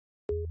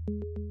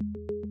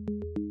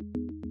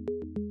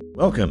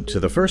Welcome to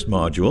the first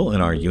module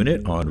in our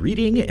unit on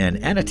reading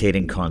and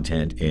annotating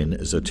content in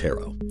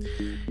Zotero.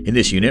 In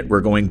this unit,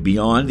 we're going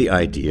beyond the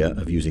idea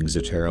of using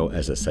Zotero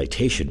as a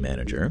citation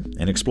manager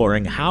and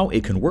exploring how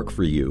it can work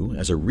for you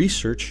as a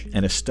research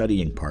and a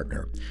studying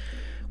partner.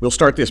 We'll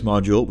start this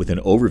module with an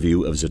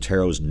overview of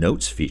Zotero's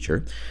Notes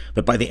feature,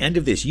 but by the end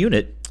of this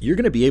unit, you're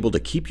going to be able to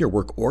keep your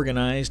work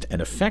organized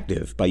and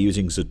effective by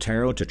using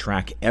Zotero to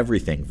track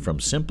everything from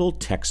simple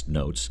text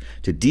notes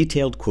to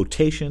detailed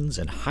quotations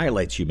and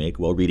highlights you make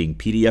while reading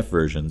PDF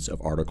versions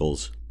of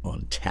articles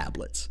on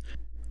tablets.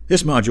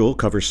 This module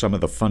covers some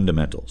of the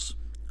fundamentals: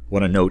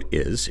 what a note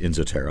is in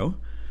Zotero,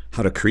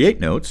 how to create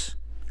notes,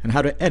 and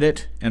how to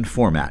edit and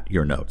format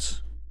your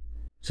notes.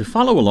 To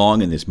follow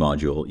along in this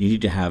module, you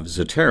need to have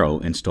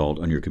Zotero installed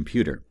on your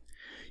computer.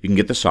 You can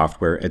get the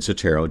software at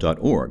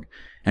zotero.org.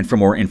 And for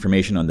more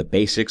information on the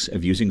basics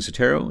of using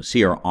Zotero,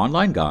 see our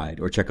online guide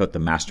or check out the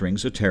Mastering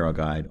Zotero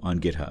guide on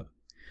GitHub.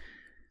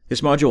 This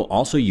module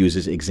also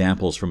uses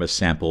examples from a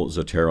sample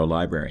Zotero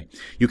library.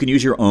 You can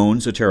use your own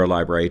Zotero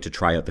library to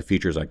try out the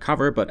features I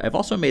cover, but I've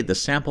also made the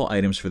sample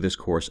items for this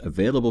course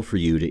available for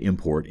you to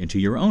import into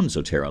your own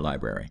Zotero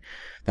library.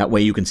 That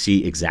way you can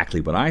see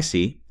exactly what I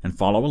see and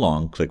follow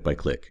along click by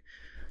click.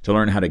 To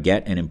learn how to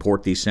get and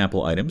import these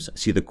sample items,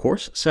 see the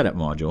course setup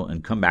module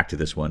and come back to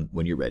this one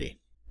when you're ready.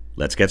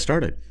 Let's get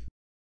started.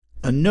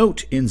 A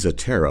note in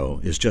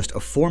Zotero is just a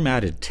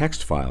formatted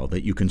text file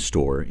that you can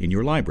store in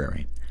your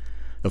library.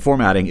 The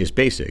formatting is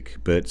basic,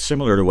 but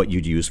similar to what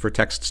you'd use for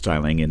text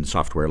styling in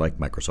software like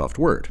Microsoft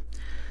Word.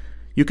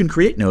 You can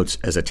create notes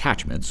as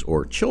attachments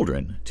or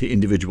children to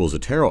individual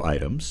Zotero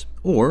items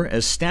or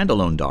as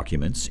standalone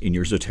documents in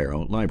your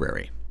Zotero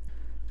library.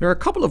 There are a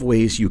couple of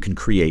ways you can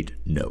create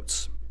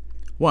notes.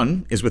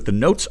 One is with the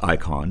Notes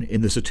icon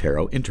in the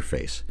Zotero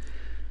interface.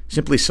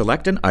 Simply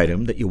select an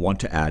item that you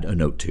want to add a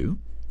note to,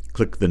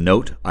 click the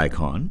Note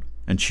icon,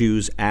 and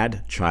choose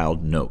Add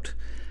Child Note.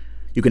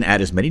 You can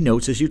add as many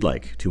notes as you'd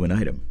like to an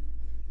item.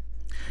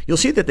 You'll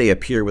see that they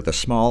appear with a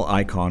small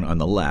icon on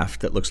the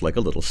left that looks like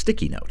a little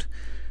sticky note.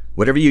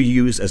 Whatever you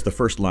use as the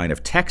first line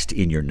of text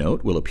in your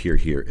note will appear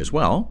here as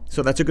well,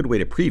 so that's a good way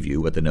to preview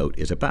what the note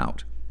is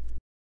about.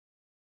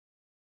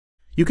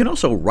 You can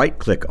also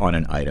right-click on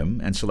an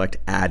item and select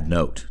Add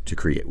Note to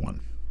create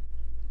one.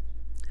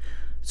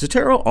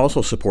 Zotero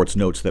also supports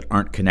notes that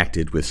aren't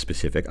connected with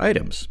specific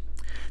items.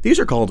 These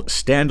are called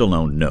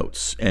standalone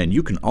notes, and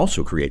you can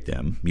also create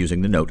them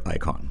using the Note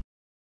icon.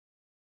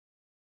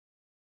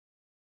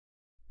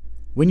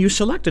 When you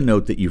select a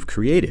note that you've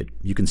created,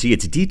 you can see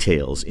its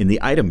details in the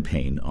item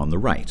pane on the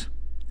right.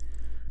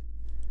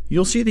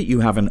 You'll see that you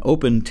have an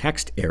open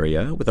text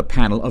area with a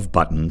panel of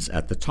buttons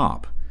at the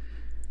top.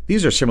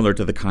 These are similar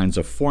to the kinds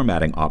of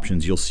formatting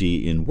options you'll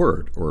see in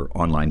Word or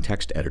online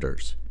text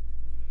editors.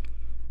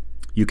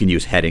 You can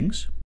use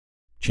headings,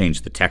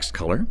 change the text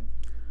color,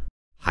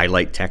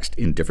 highlight text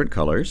in different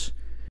colors,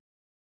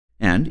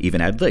 and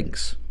even add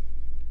links.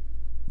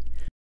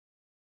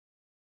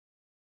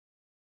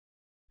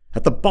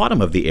 At the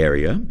bottom of the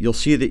area, you'll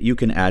see that you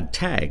can add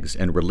tags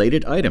and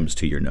related items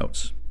to your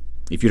notes.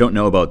 If you don't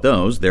know about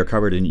those, they're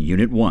covered in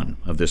Unit 1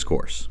 of this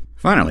course.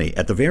 Finally,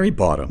 at the very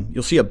bottom,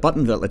 you'll see a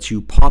button that lets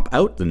you pop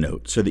out the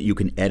note so that you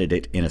can edit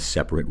it in a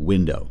separate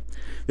window.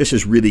 This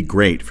is really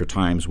great for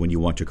times when you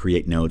want to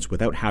create notes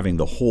without having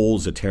the whole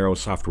Zotero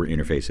software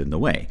interface in the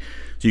way.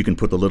 So you can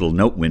put the little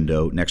note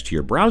window next to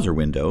your browser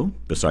window,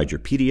 beside your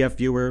PDF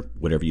viewer,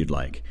 whatever you'd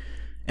like.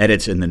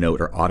 Edits in the note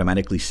are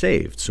automatically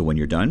saved, so when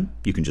you're done,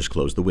 you can just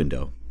close the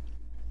window.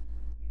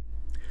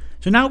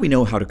 So now we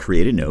know how to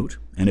create a note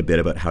and a bit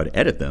about how to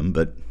edit them,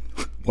 but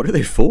what are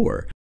they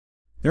for?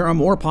 There are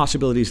more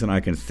possibilities than I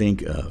can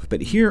think of,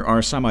 but here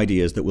are some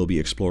ideas that we'll be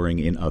exploring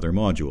in other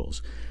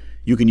modules.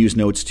 You can use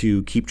notes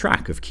to keep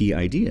track of key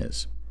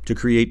ideas, to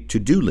create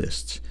to-do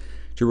lists,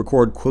 to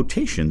record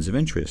quotations of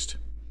interest,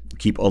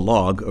 keep a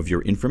log of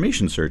your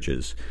information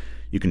searches.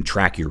 You can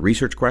track your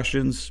research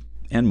questions,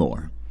 and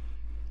more.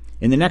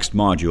 In the next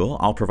module,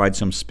 I'll provide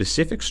some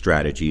specific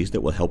strategies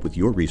that will help with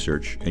your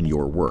research and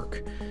your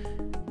work.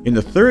 In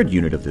the third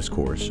unit of this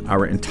course,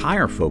 our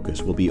entire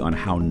focus will be on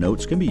how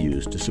notes can be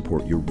used to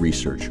support your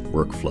research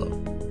workflow.